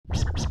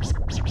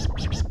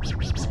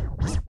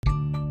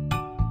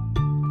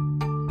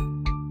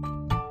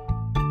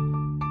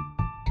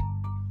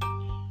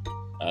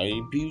My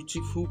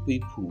beautiful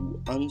people,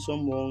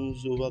 handsome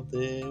ones over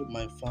there,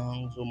 my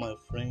fans or my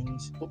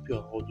friends, hope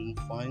you're all doing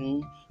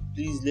fine.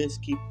 Please let's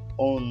keep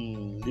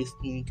on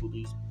listening to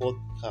this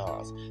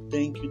podcast.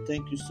 Thank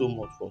you so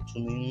much for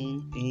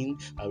tuning in.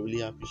 I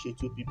really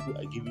appreciate you people.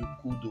 I give you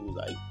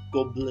kudos.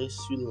 God bless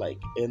you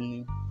like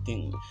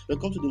anything.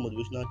 Welcome to the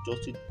Motivational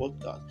Justice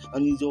Podcast,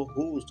 and it's your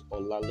host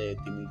Olale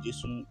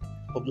Dimijesu,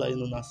 popularly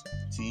known as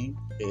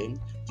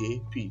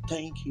TMJP.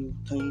 Thank you.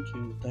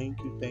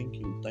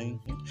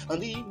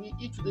 And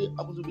if today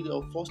happens to be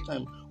your first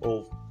time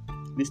of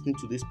listening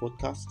to this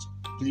podcast,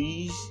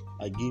 please,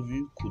 I give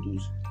you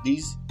kudos.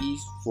 This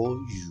is for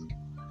you.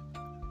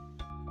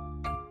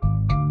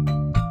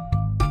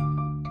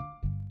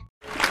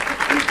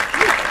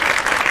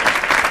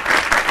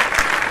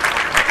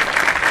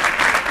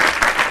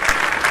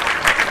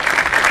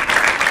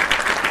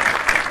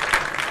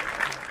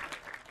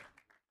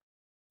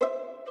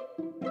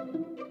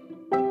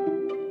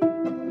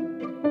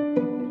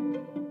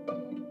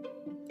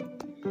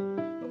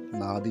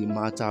 Now the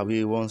matter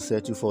we won't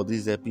settle for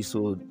this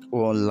episode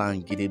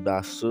online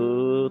Gidigba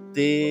Sote.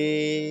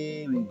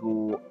 We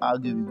go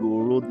argue, we go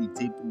roll the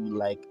table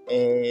like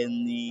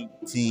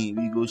anything.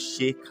 We go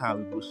shake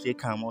hand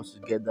all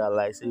together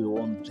like say you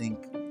want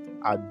drink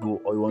agbo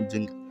or you want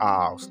drink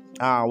house.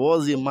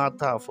 What's the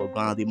matter for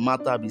ground? The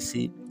matter be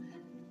say,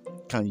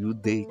 can you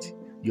date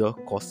your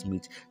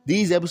cosmate?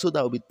 This episode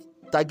I will be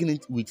tagging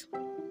it with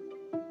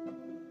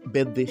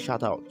birthday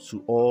shout out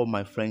to all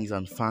my friends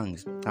and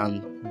fans,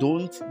 and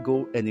don't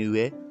go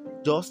anywhere,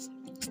 just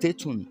stay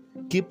tuned,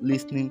 keep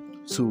listening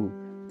to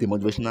the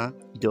Motivational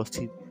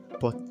Justice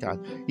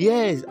Podcast.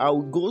 Yes, I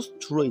will go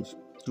straight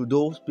to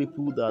those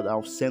people that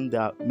have sent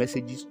their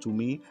messages to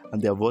me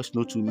and their voice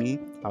note to me.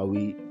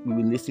 We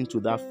will listen to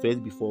that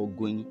first before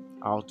going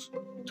out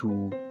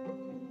to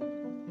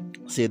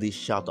say this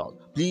shout out.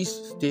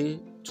 Please stay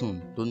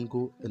tuned, don't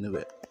go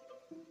anywhere.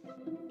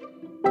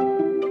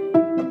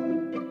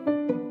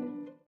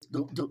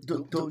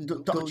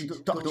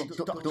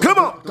 Come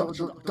on!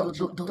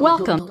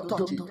 Welcome.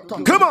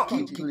 Come on!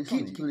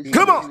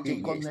 Come on!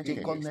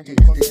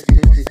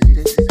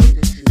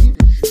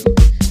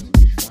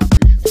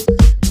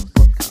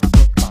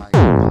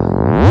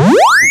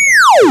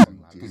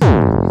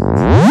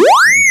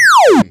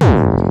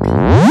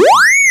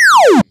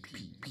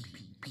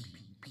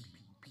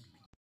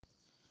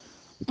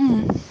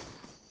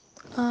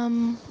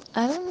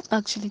 I don't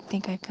actually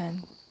think I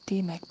can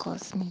date my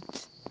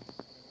classmates.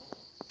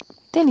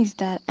 Thing is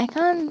that I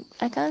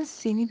can't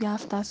say maybe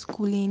after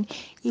schooling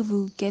if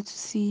we'll get to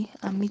see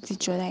and meet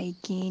each other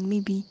again,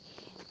 maybe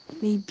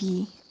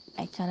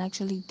I can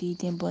actually date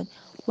them, but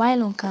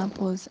while on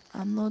campus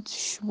I'm not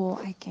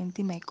sure I can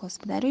date my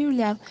classmates. I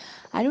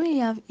don't really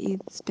have a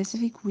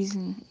specific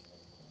reason.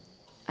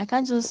 I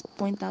can't just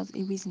point out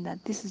a reason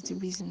that this is the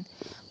reason,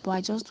 but I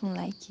just don't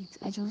like it.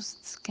 I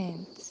just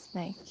can't.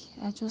 Like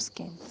I just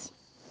can't.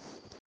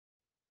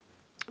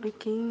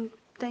 Okay,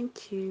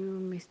 thank you,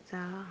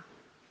 Mr.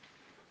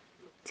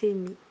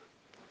 Timmy,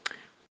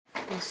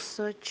 for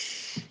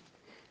such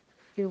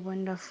a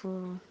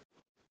wonderful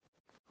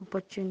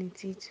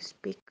opportunity to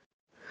speak.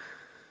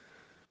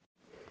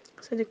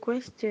 So, the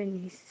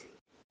question is,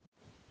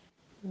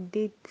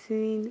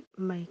 dating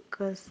my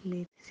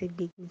classmate is a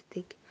big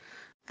mistake.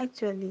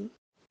 Actually,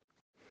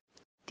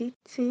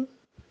 dating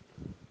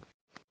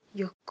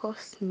your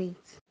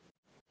classmate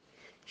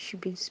should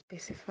be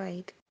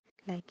specified.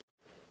 Like,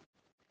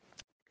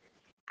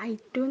 I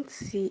don't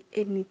see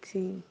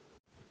anything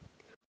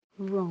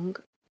wrong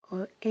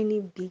or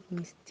any big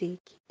mistake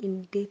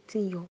in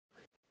dating your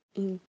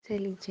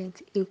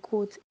intelligent, in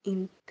quote,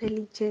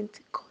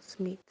 intelligent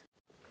classmate.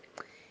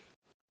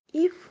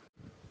 If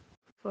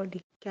for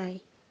the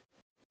guy,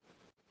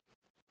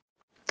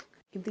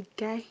 if the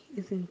guy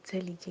is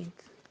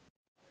intelligent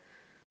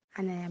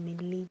and I am a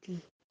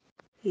lady,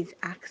 he's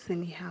asking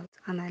me out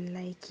and I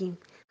like him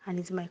and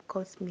he's my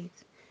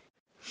classmate,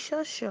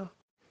 sure,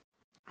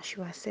 I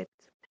should accept.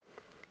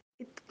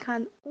 It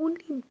can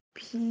only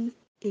be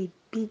a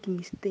big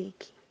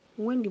mistake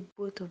when the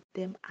both of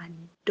them are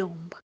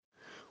dumb,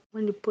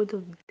 when the both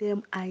of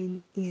them are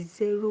in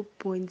 0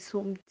 point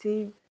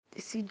something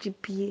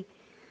CGPA.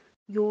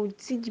 Your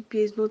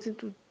CGPA is nothing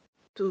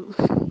to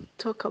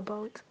talk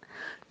about.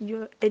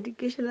 Your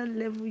educational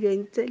level, your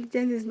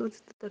intelligence is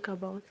nothing to talk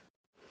about.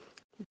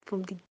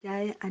 From the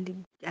guy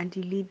and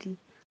the lady,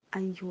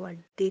 and you are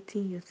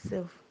dating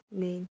yourself,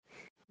 man.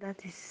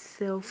 That is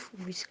self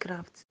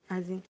witchcraft,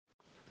 as in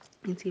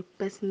it's a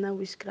personal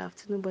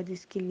witchcraft.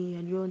 Nobody's killing you,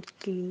 and you're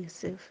killing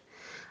yourself.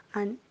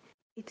 And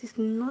it is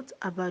not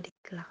about the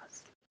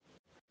class.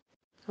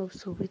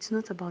 Also, it's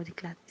not about the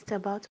class. It's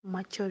about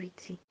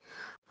maturity.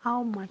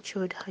 How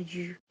matured are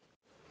you?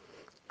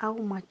 How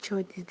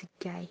matured is the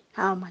guy?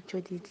 How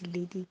matured is the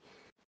lady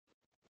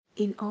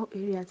in all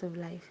areas of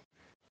life?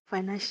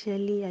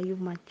 Financially, are you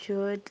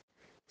matured?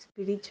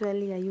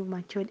 Spiritually, are you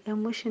matured?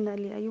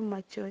 Emotionally, are you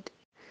matured?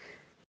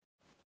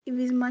 If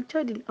he's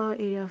matured in all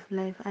areas of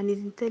life and is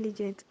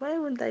intelligent, why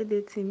won't I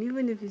date him?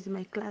 Even if he's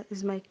my class,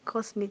 is my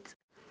classmate,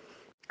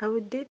 I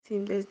would date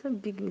him. There's no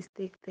big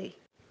mistake there.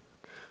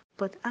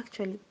 But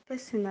actually,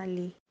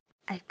 personally,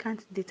 I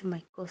can't date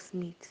my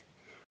coursemate.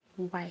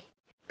 Why?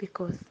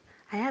 Because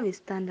I have a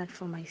standard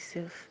for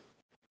myself.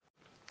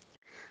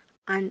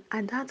 And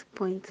at that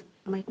point,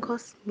 my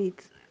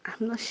coursemate,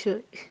 I'm not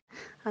sure,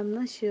 I'm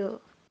not sure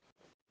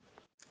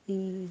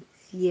is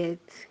yet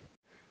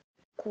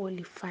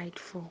qualified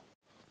for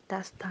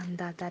that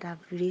standard that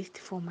I've raised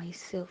for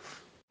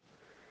myself.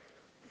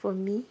 For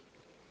me,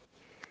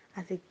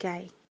 as a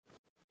guy,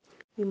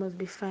 you must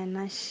be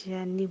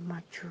financially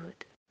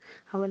matured.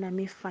 And when I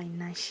mean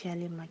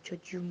financially matured,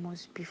 you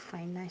must be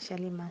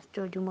financially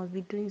matured. You must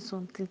be doing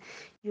something.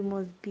 You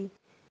must be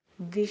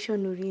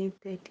vision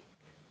oriented.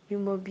 You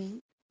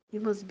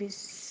must be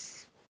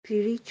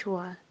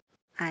spiritual,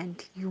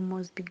 and you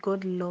must be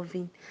God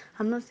loving.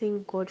 I'm not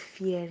saying God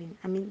fearing.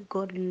 I mean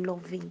God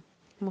loving.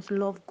 You must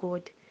love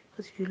God,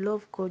 because if you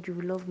love God, you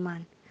will love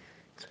man.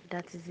 So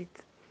that is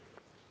it.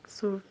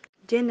 So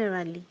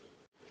generally,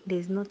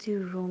 there's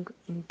nothing wrong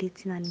in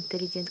dating an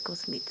intelligent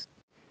cosmate.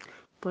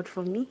 But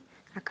for me,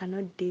 I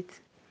cannot date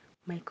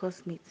my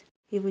cosmate,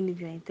 even if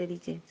you are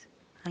intelligent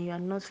and you are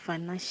not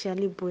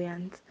financially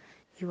buoyant,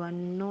 you are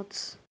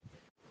not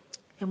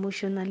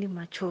emotionally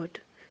matured,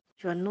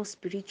 you are not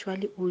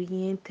spiritually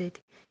oriented,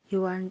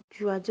 you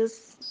are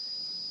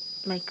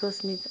just my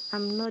cosmate. I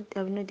will not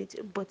date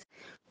you. But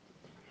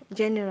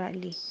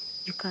generally,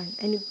 you can.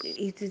 Any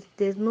it is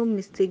there's no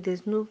mistake,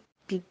 there's no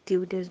big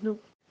deal, there's no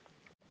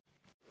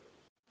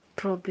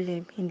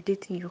problem in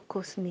dating your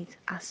cosmate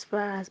as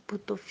far as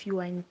both of you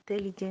are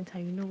intelligent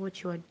and you know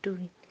what you are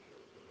doing.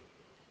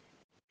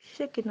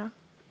 Shake it now.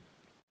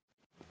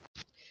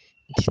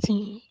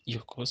 Dating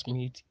your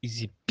classmate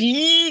is a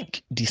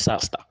big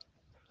disaster.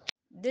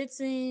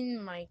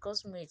 Dating my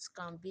classmates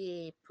can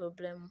be a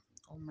problem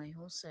on my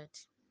own side.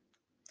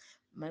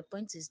 My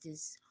point is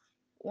this: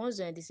 once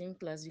you're in the same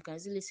class, you can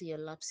easily see your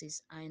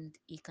lapses, and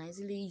he can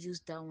easily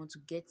use that one to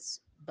get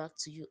back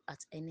to you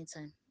at any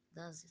time.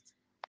 That's it.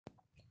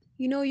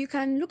 You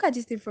can look at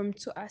this thing from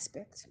two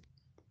aspects.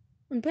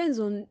 It depends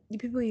on the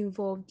people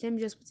involved. Let me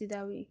just put it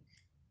that way.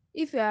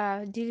 If you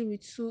are dealing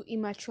with two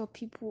immature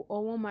people,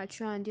 or one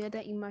mature and the other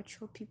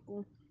immature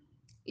people,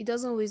 it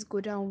doesn't always go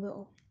down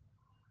well.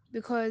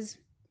 Because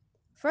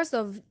first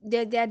of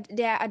there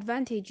are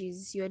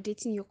advantages. You're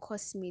dating your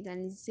classmate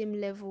and the same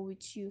level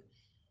with you.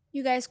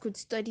 You guys could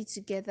study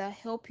together,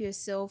 help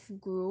yourself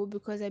grow,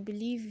 because I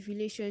believe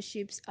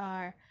relationships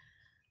are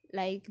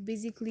like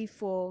basically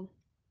for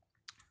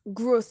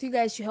growth. You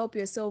guys should help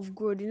yourself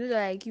grow. You know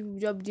that like you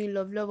job doing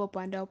love up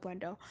and down, up and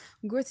down.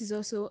 Growth is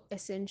also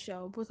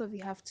essential. Both of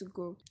you have to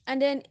grow.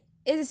 And then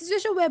it's a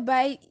situation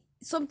whereby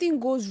something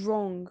goes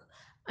wrong,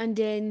 and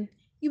then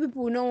you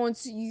people will not want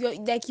to. You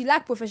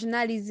lack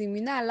professionalism.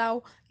 You not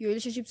allow your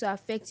relationship to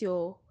affect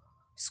your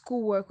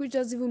schoolwork, which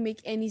doesn't even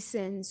make any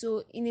sense.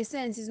 So in a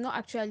sense, it's not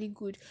actually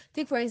good.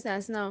 Take for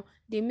instance now,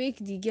 they make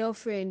the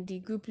girlfriend the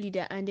group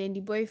leader, and then the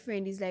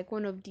boyfriend is like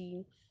one of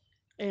the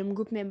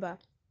group member,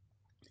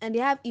 and they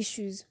have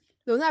issues.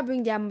 They'll not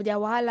bring their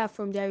wahala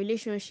from their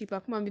relationship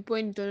and come and be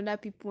pointing to other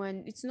people,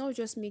 and it's not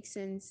just make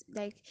sense.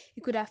 Like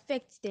it could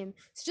affect them.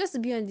 So just to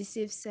be on the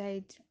safe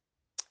side,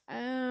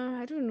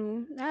 I don't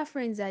know. I have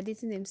friends that are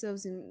dating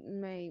themselves in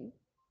my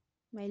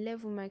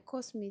level. My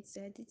classmates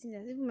are dating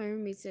that. Even my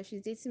roommate said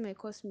she's dating my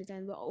classmate,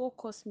 and we're all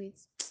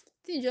classmates.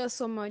 Think just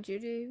so much,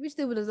 Jere. Which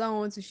table does that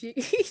want to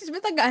shake? She's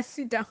better go and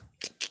sit down.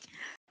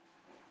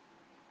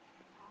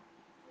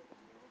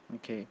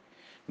 Okay.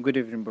 Good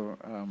evening, bro.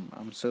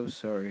 I'm so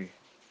sorry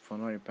for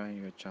not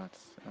replying your chats.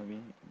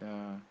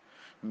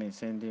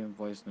 Sending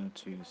voice note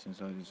to you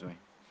since all this way.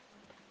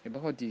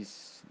 About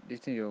this,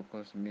 dating your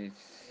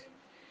classmates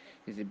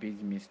is a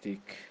big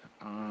mistake.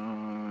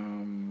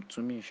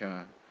 To me,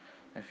 Sha,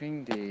 I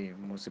think the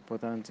most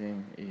important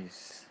thing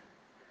is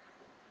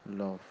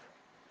love.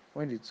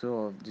 When the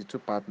two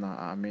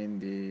partner,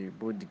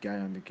 both the guy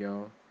and the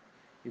girl,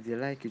 if they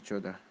like each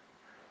other,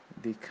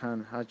 they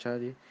can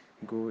actually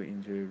go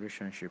into a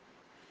relationship.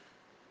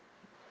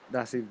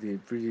 That's if they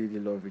really, really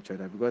love each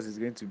other, because it's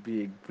going to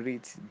be a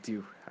great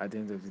deal at the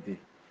end of the day.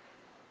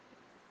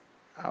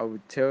 I will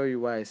tell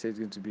you why I said it's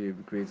going to be a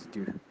great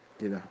deal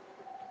later.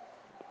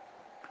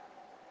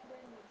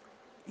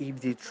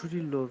 If they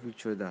truly love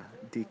each other,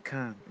 they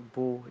can.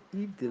 But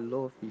if the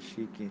love is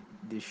shaking,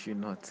 they should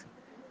not.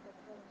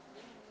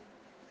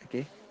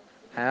 Okay?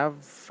 I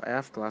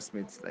have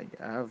classmates, like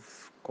I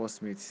have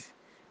classmates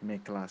in my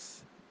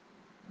class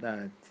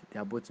that they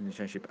are both in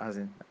relationship, as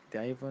in they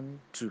are even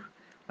two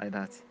like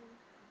that.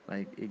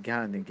 Like a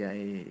guy and a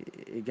guy,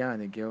 a guy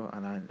and a girl,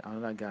 and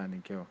another guy and a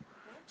girl.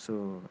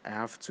 So I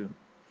have two.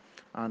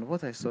 And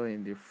what I saw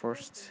in the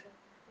first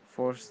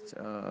first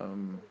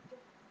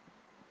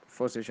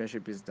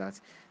relationship is that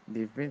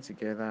they've been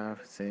together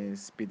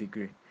since P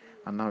degree,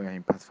 and now we are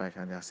in part five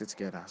and they are still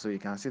together. So you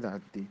can see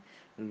that they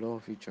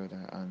love each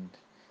other and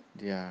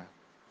they are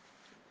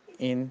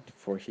in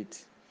for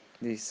it.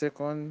 The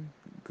second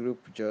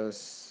group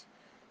just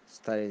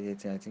started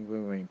dating, I think,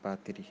 when we were in part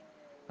three,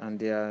 and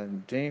they are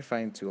doing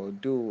fine too.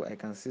 Although I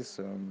can see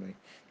some like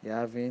they're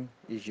having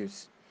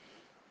issues,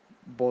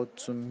 but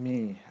to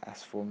me,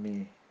 as for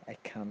me, I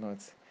cannot.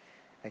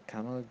 I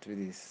cannot do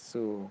this.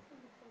 So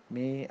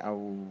me, I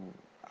will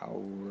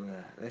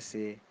let's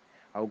say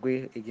I'll go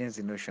against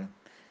the notion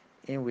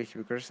in which,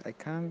 because I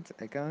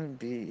can't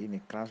be in a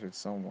class with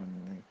someone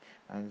like,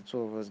 and the two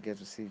of us get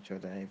to see each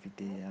other every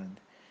day and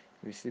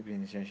we still be in a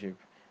relationship.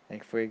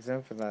 Like for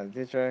example, that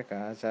lecturer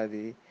can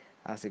actually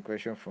ask a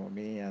question from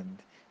me and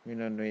me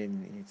not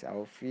knowing it,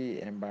 I'll feel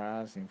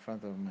embarrassed in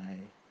front of my,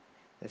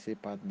 let's say,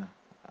 partner,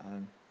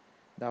 and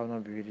that would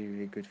not be really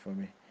really good for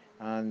me.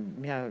 And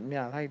me,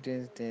 I like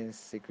doing things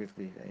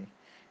secretly, like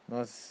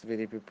not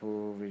really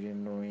people really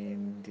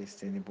knowing this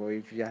thing. But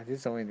if you are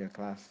this someone in your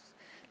class,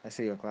 let's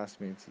say your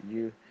classmates,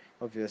 you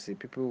obviously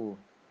people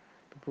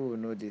will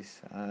know this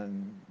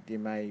and they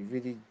might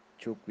really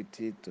joke with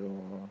it,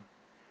 or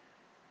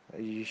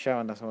you shall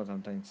understand what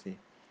I'm trying to say.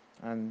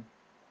 And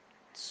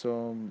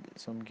some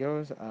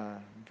girls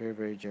are very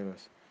very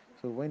jealous.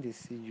 So when they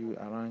see you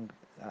around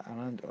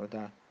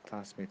other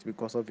classmates,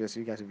 because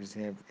obviously you guys will be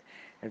seeing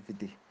every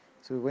day.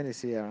 So when they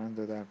see you around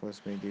other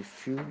classmates, they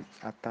feel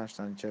attached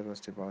and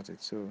jealous about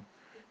it. So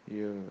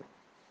you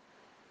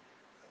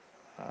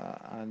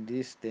and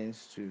this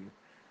tends to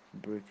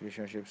break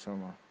relationships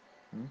somehow.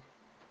 Hmm?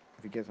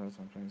 If you get what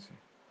I'm trying to say.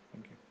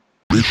 Thank you.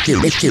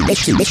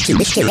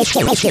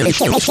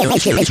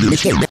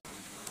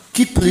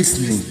 Keep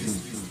listening,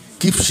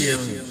 keep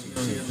sharing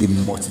the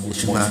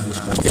motivational.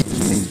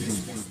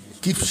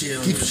 Keep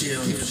sharing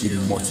the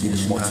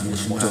motivational.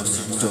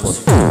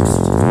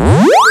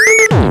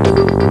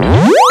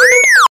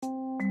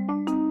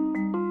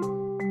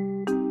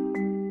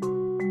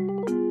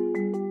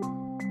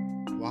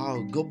 Wow,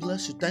 God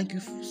bless you. Thank you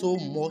so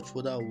much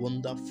for that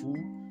wonderful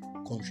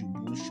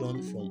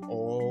contribution from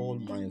all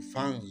my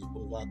fans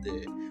over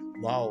there.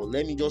 Wow,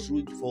 let me just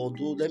read for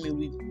those. Let me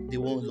read the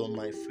ones on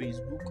my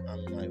Facebook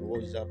and my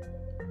WhatsApp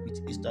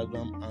with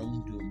Instagram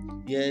and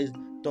yes,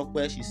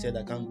 Tokwe, she said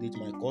I can't date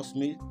my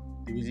cosmate.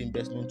 The reason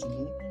best known to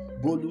me.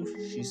 Bolu,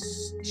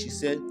 she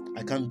said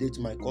I can't date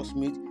my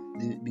cosmate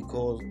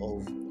because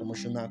of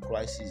emotional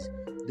crisis.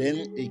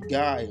 Then a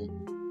guy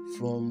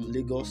from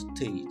Lagos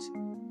State,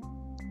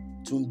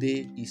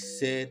 Tunde, he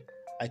said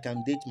I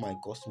can date my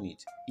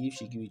cosmate if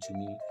she give it to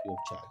me free of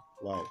charge.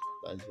 Wow,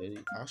 that's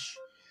very harsh.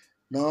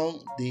 Now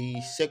the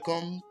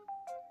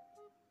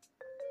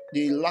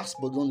last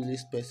but not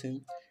least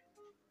person,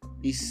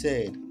 he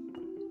said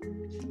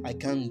I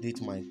can't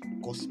date my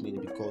cosmate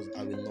because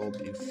I will not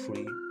be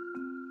free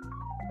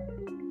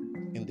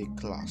in the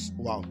class.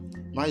 Wow,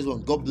 nice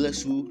one. God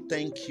bless you.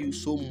 Thank you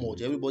so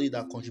much, everybody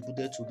that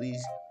contributed to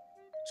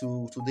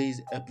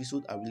today's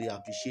episode. I really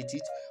appreciate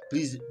it.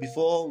 Please,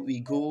 before we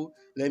go,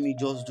 let me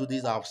just do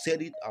this. I've said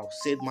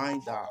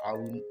mine that I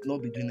will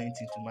not be doing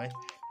anything tonight.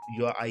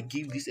 I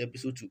give this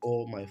episode to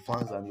all my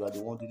fans and you are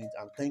the one doing it,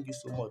 and thank you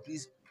so much.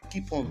 Please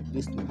keep on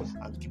listening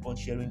and keep on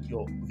sharing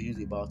your views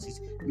about it.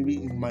 Maybe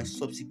in my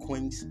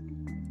subsequent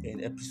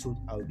episode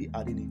I will be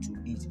adding into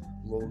it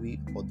one way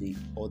or the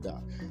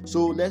other.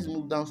 So let's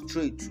move down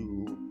straight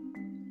to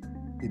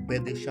the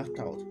birthday shout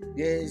out.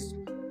 Yes,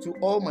 to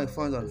all my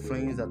fans and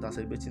friends that are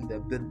celebrating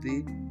their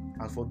birthday,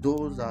 and for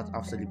those that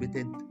have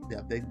celebrated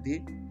their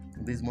birthday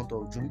in this month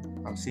of June,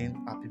 I'm saying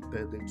happy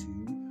birthday to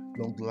you.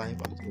 Long life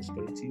and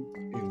prosperity,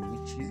 in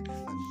riches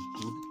and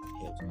good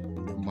health.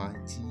 In the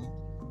mighty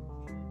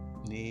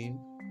name.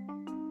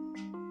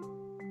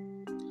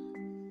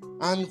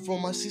 And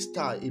from my sister,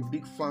 a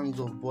big fan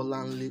of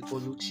Bolanle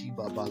Oluchi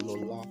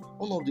Babalola,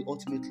 one of the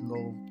ultimate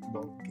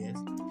love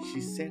guests,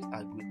 she sent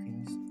her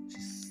greetings.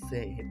 She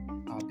said,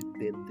 happy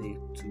birthday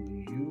to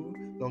you,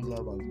 long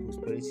life and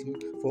prosperity.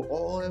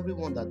 For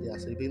everyone that they are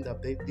celebrating their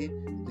birthday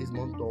this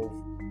month of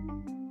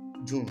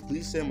June,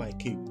 please send my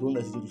cake. Don't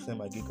hesitate to send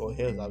my cake, or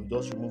else I will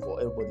just remove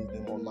for everybody's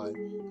name on my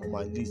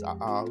list.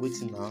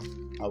 Waiting now.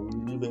 I will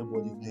remove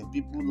everybody's name.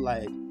 People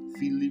like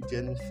Philip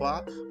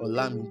Jennifer,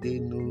 Olamide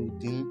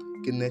Nurudin,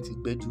 Kenneth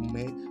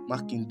Igbejume,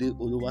 Makinde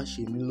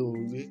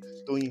Oluwasemiloore,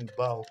 Toyin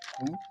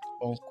Baoku,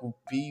 Uncle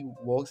P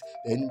Works,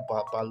 then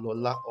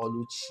Babalola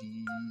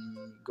Oluchi.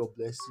 God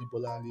bless you,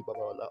 Bolanle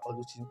Babalola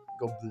Oluchi.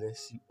 God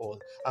bless you all.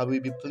 I will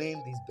be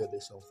playing this birthday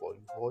song for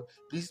you all.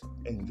 Please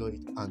enjoy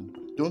it and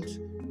don't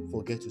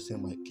forget to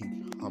send my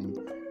cake. I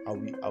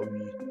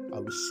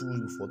will sue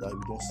you for that if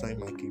you don't sign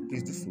my cake.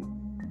 Please do so.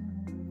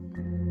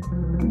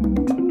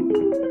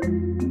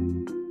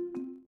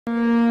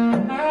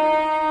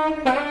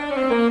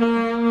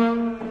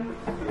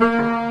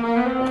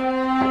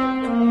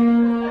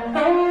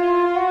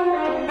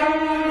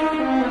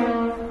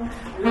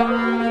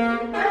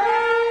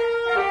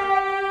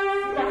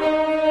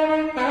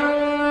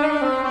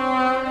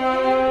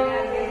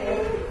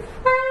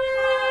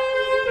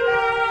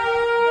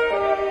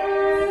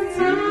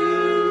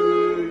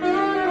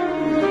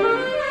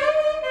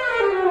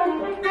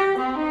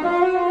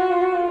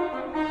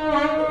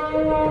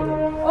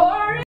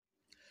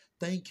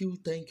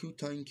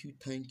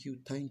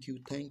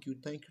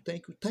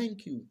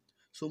 Thank you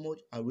so much.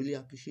 I really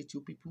appreciate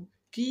you people.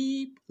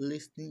 Keep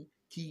listening,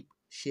 keep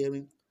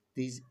sharing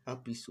this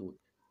episode,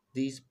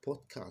 this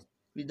podcast.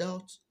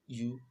 Without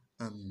you,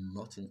 I'm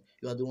nothing.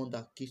 You are the one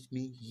that keeps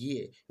me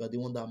here. You are the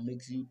one that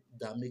makes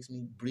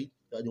me breathe.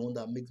 You are the one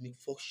that makes me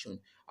function.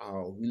 I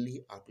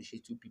really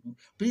appreciate you people.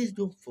 Please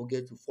don't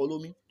forget to follow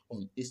me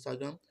on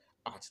Instagram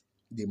at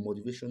the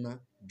Motivational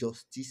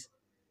Justice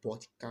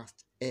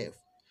Podcast F.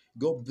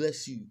 God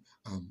bless you.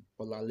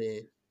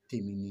 Olale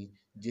Temini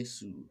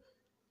Jesu.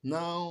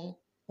 Now,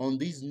 on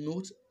this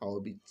note, I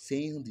will be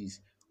saying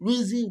this: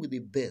 reason with the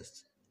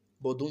best,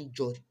 but don't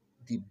judge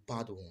the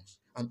bad ones.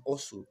 And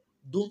also,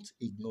 don't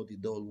ignore the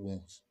dull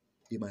ones.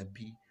 They might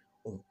be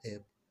of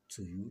help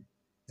to you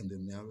in the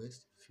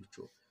nearest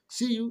future.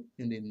 See you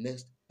in the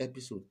next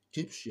episode.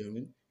 Keep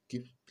sharing,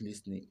 keep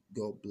listening.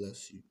 God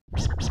bless you.